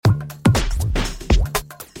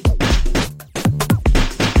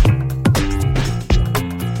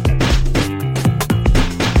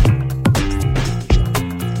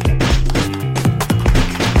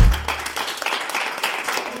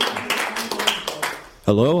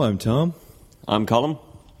Hello, I'm Tom. I'm Colin.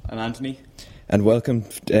 I'm Anthony. And welcome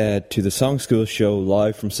to the Songschool show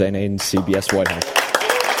live from St. Aidans CBS Whitehouse.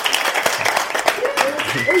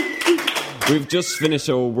 We've just finished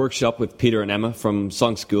our workshop with Peter and Emma from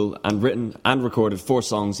Songschool and written and recorded 4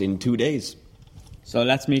 songs in 2 days. So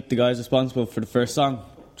let's meet the guys responsible for the first song,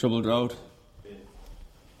 Troubled Road.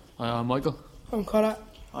 Hi, I'm Michael. I'm Connor.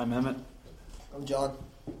 I'm Emmett. I'm John.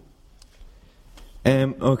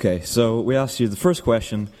 Okay, so we asked you the first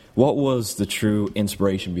question, what was the true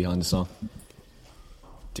inspiration behind the song?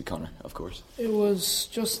 To Connor, of course. It was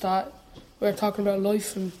just that we were talking about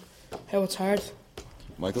life and how it's hard.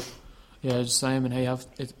 Michael? Yeah, just saying, and how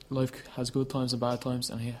life has good times and bad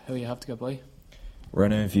times, and how you have to get by. Were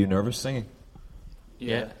any of you nervous singing?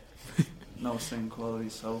 Yeah. No singing quality,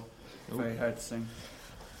 so very hard to sing.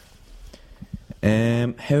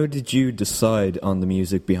 How did you decide on the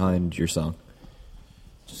music behind your song?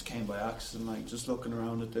 Just came by accident, like just looking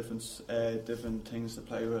around at different things to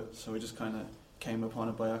play with. So we just kind of came upon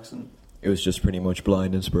it by accident. It was just pretty much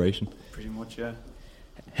blind inspiration? Pretty much, yeah.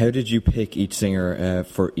 How did you pick each singer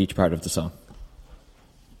for each part of the song?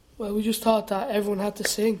 Well, we just thought that everyone had to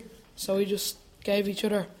sing, so we just gave each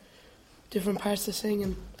other different parts to sing.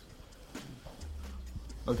 And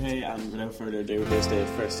Okay, and without further ado, here's the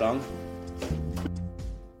first song.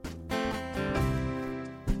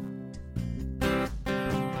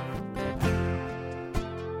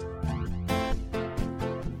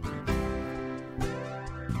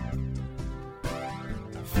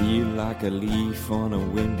 Feel like a leaf on a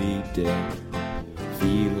windy day.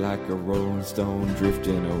 Feel like a rolling stone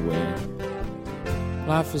drifting away.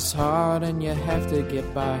 Life is hard and you have to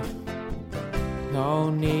get by. No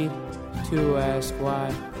need to ask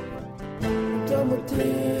why. done with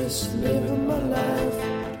this, living my life.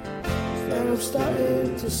 And I'm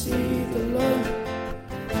starting to see the light.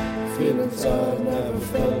 Feelings I've never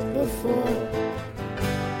felt before.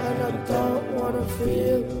 And I don't wanna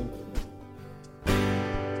feel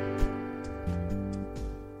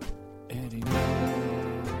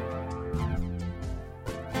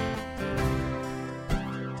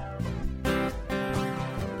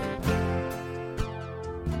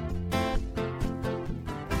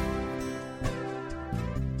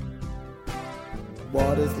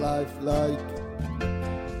What is life like?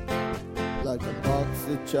 Like a box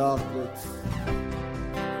of chocolates.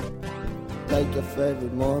 Take your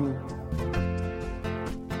favorite one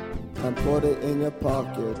and put it in your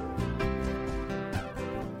pocket.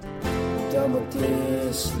 done with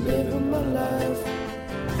this, living my life.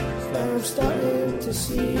 And I'm starting to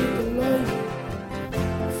see the light.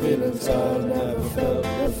 Feelings I've never felt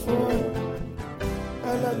before.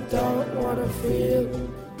 And I don't wanna feel.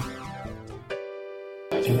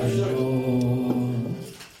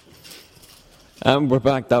 And we're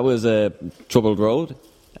back. That was Troubled Road.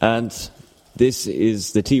 And this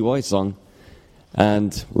is the TY song.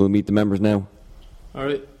 And we'll meet the members now.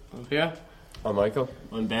 Alright, I'm here. I'm Michael.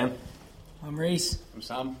 I'm Ben. I'm Reese. I'm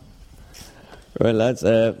Sam. Right, lads.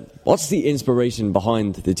 What's the inspiration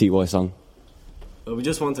behind the TY song? Well, we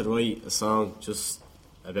just wanted to write a song just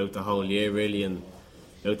about the whole year, really, and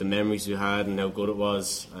about the memories we had and how good it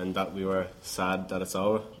was, and that we were sad that it's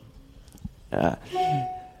over.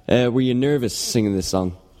 Were you nervous singing this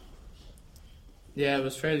song? Yeah, I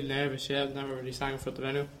was fairly nervous. Yeah, I've never really sang in front of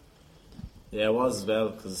anyone. Yeah, it was as well,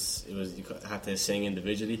 because you had to sing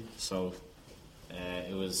individually, so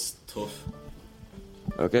it was tough.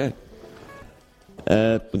 Okay.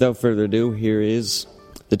 Without further ado, here is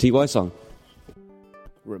the TY song.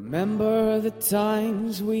 Remember the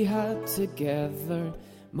times we had together.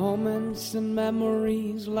 Moments and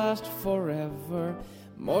memories last forever.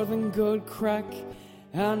 More than good crack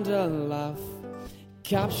and a laugh.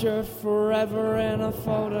 Captured forever in a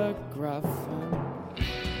photograph.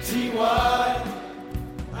 T.Y.,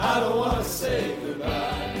 I don't want to say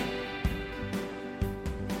goodbye.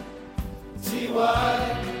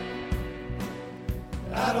 T.Y.,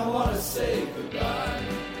 I don't want to say goodbye.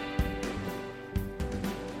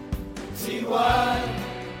 T.Y.,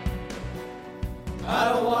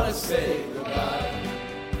 I don't want to say goodbye.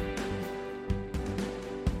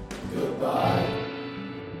 Goodbye.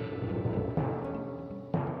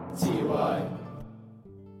 T.Y.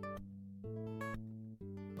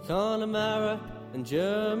 Connemara in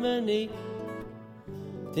Germany.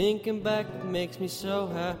 Thinking back makes me so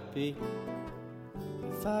happy.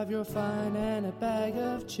 €5 fine and a bag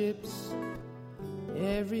of chips.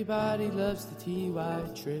 Everybody loves the TY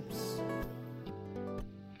trips.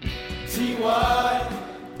 T.Y.,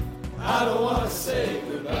 I don't want to say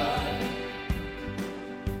goodbye.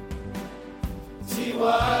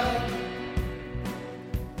 T.Y.,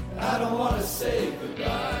 I don't want to say goodbye.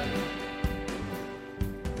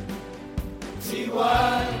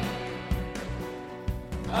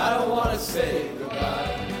 say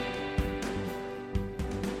goodbye.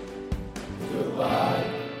 Goodbye.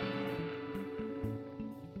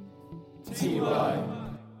 T.Y.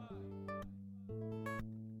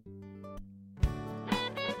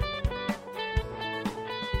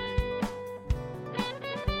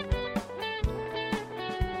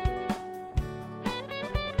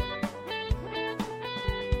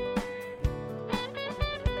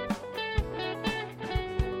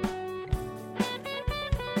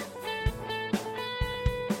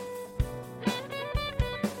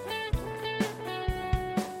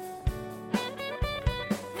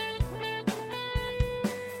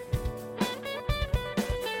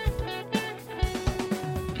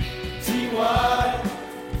 T.Y.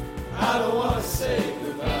 I don't wanna say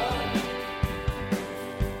goodbye.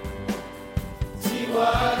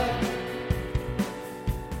 T.Y.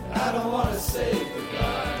 I don't wanna say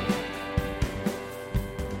goodbye.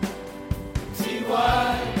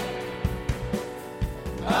 T.Y.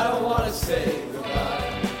 I don't wanna say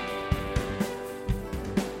goodbye.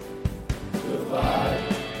 Goodbye.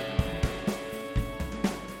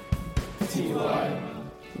 T.Y.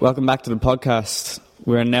 Welcome back to the podcast.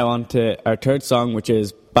 We're now on to our third song, which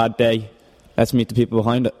is Bad Day. Let's meet the people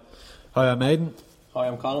behind it. Hi, I'm Aidan. Hi,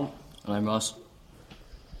 I'm Colin. And I'm Ross.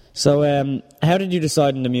 So, how did you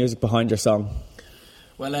decide on the music behind your song?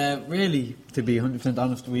 Well, really, to be 100%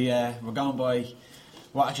 honest, we're going by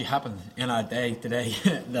what actually happened in our day today,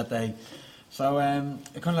 that day. So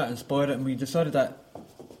it kind of inspired it, and we decided that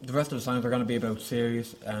the rest of the songs are going to be about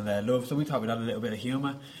serious and love. So we thought we'd add a little bit of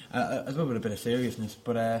humour, as well with a bit of seriousness.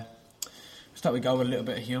 But we thought we'd go with a little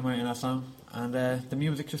bit of humour in our song, and the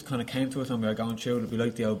music just kind of came to us when we were going through. We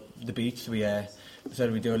liked the beats. We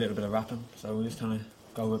decided we'd do a little bit of rapping, so we just kind of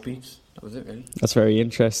go with beats. That was it, really. That's very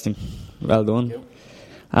interesting. Well done. Thank you.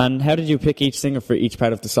 And how did you pick each singer for each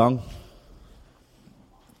part of the song?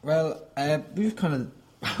 Well, we just kind of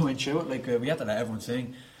went through it. Like we had to let everyone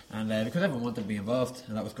sing, and because everyone wanted to be involved,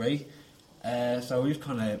 and that was great. So we just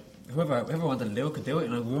kind of whoever wanted to do it could do it. You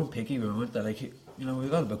know, we weren't picky. We weren't like, you know, we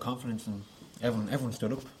got a bit of confidence, and everyone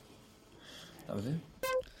stood up. That was it.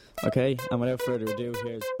 Okay, and without further ado,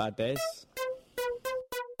 here's Bad Days.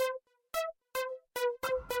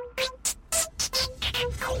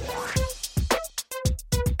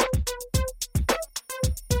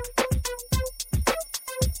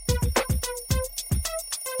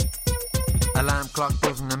 Alarm clock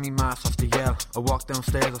buzzing and me mask off the yell. I walk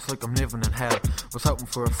downstairs, it's like I'm living in hell. Was hoping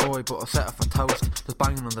for a fry, but I set her for toast. There's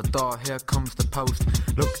banging on the door, here comes the post.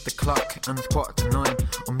 Look at the clock, and it's 9:15.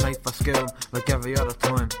 I'm late for school, like every other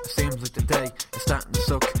time. It seems like the day is starting to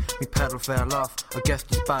suck. Me pedal fell off, I guess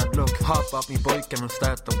it's bad luck. Hop off me bike and I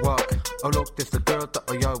start to walk. Oh look, there's the girl that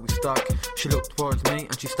I always stalk. She looked towards me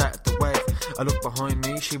and she started to wave. I looked behind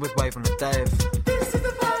me, she was waving at Dave. This is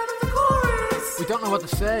the part of the chorus. We don't know what to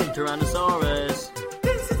say. Tyrannosaurus.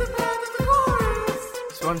 This is the part of the chorus.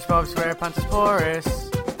 SpongeBob SquarePants is porous.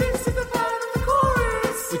 This is the part of the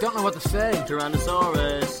chorus. We don't know what to say.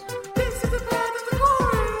 Tyrannosaurus. This is the part of the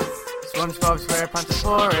chorus. SpongeBob SquarePants is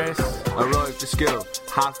porous. Arrived to school,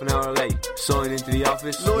 half an hour late. Sign into the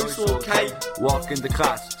office, nice okay. Walk into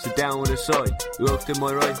class, sit down with a side. Look to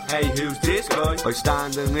my right, hey, who's this guy? I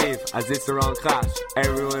stand and leave, as it's the wrong class.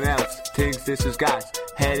 Everyone else thinks this is gas.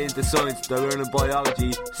 Head into science, they're learning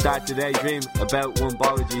biology. Start to daydream about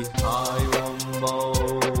wombology. I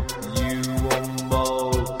wumbo, you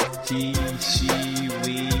wumbo, he, she,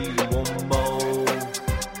 we wumbo.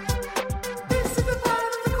 This is the part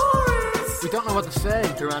of the chorus. We don't know what to say.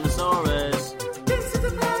 Tyrannosaurus. This is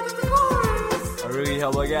the part of the chorus. I really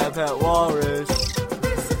hope I get a pet walrus.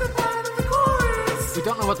 This is the part of the chorus. We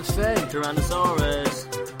don't know what to say.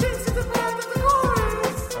 Tyrannosaurus. This is the part of the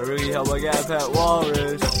chorus. I really hope I get a pet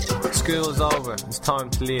walrus. School's over, it's time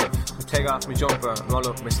to leave. I take off my jumper and roll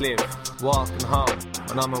up my sleeve. Walking home,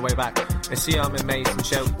 and on my way back, I see all my mates and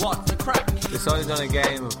shout, "What the crack?" Decided on a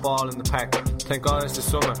game of ball in the park. Thank God it's the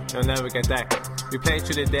summer, you'll never get that. We played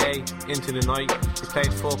through the day, into the night. We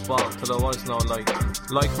played football till there was no light.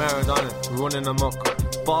 Like Maradona, running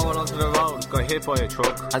amok. Ball went onto the road, got hit by a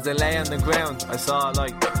truck. As I lay on the ground, I saw a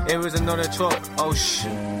light. It was another truck, oh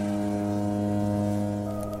shit.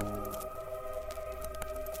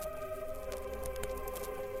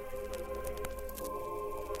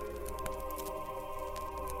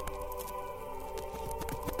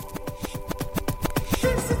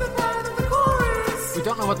 This is the part of the chorus. We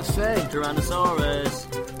don't know what to say. Tyrannosaurus.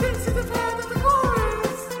 This is the part of the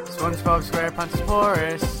chorus. SpongeBob SquarePants is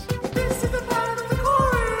porous. This is the part of the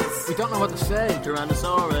chorus. We don't know what to say.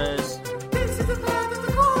 Tyrannosaurus. This is the part of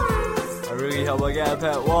the chorus. I really hope I get a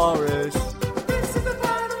pet walrus. This is the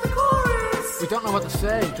part of the chorus. We don't know what to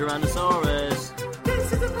say. Tyrannosaurus.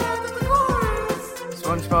 This is the part of the chorus.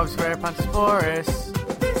 SpongeBob SquarePants.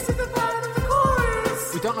 This is the part of the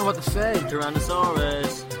chorus. We don't know what to say.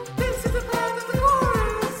 Tyrannosaurus. This is the part of the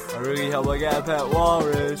chorus. I really hope I get a pet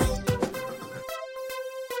walrus.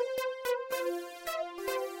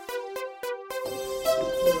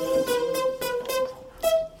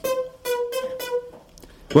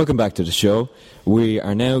 Welcome back to the show. We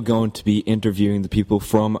are now going to be interviewing the people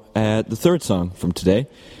from the third song from today.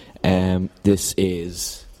 This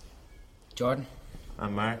is... Jordan.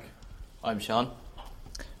 I'm Mark. I'm Sean.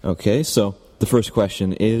 Okay, so the first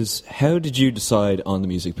question is, how did you decide on the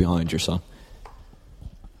music behind your song?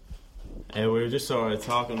 We were just sort of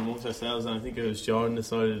talking amongst ourselves, and I think it was Jordan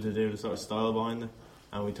decided to do the sort of style behind it,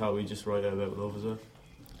 and we thought we'd just write it about love as well.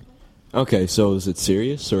 Okay, so is it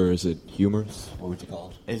serious or is it humorous? What would you call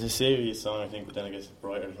it? It's a serious song, I think, but then it gets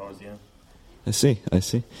brighter towards the end. I see.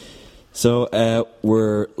 So,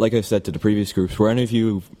 we're, like I said to the previous groups, were any of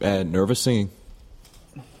you nervous singing?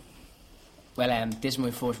 Well, this is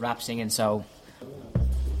my first rap singing, so...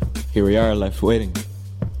 Here we are, left waiting.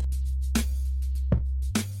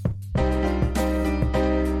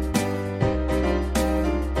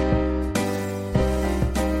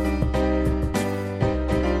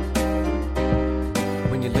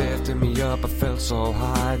 When you lifted me up, I felt so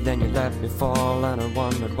high. Then you let me fall and I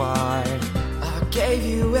wondered why. I gave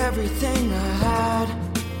you everything I had.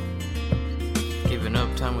 Giving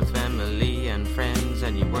up time with family and friends,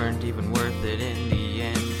 and you weren't even worth it in the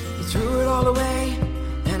end. You threw it all away,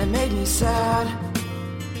 and it made me sad.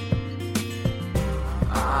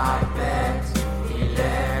 I bet he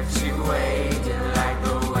left you waiting like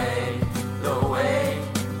the way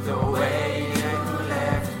you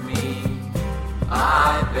left me.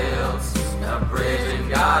 I built a bridge and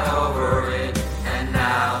got over it, and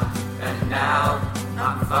now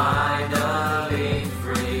I'm finally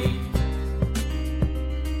free.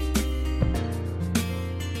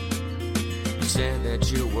 You said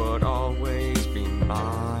that you would always be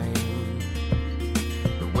mine.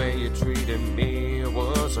 The way you treated me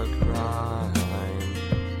was a crime.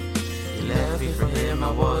 You left me for him,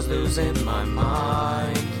 I was losing my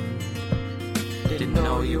mind. Didn't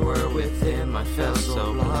know you were with him, I felt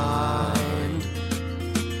so blind.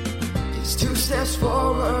 It's 2 steps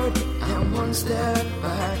forward and 1 step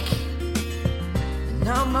back. And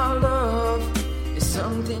now my love is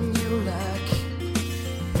something you lack.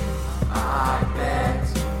 I bet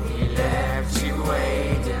he left you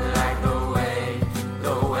waiting like the way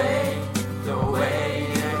you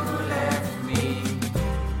left me.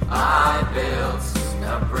 I built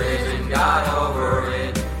a bridge and got over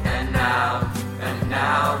it, and now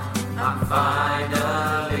I'm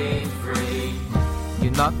finally free. You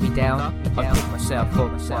knocked me down, I picked myself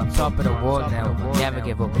up. On top of the world now, never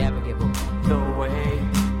give up. The way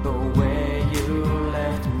you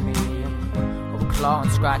left me. I will claw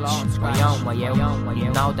and scratch, my own. You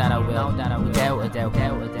know that I will, without a doubt.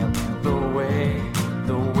 The way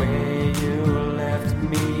you left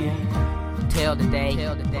me. Till the day,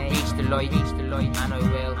 reach the light, and I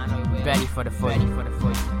will, ready for the fight.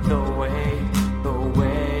 The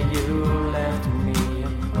way you left me.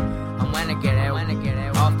 And when I get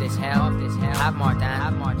out of this hell, have more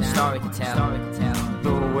than a story to tell.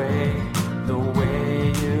 The way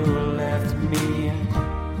you left me.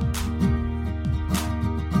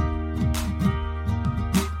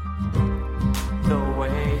 The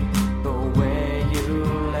way you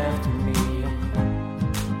left me.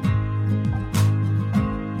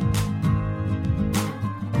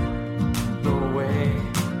 The way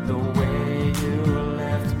you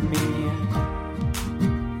left me.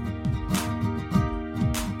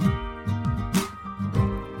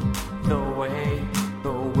 The way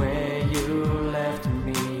you left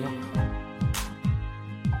me.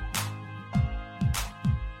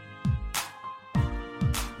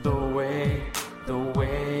 The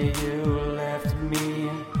way you left me.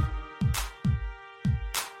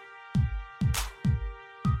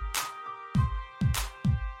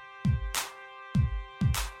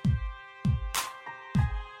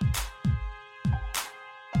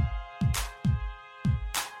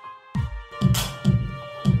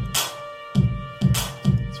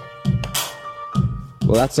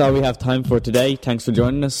 Well, that's all we have time for today. Thanks for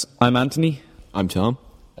joining us. I'm Anthony. I'm Tom.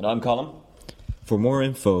 And I'm Colin. For more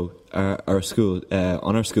info on our school,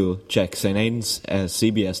 check St. Aidans,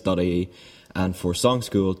 cbs.ie, and for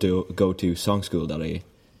Songschool, go to songschool.ie.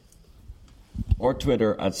 Or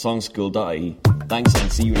Twitter at songschool.ie. Thanks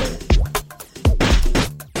and see you later.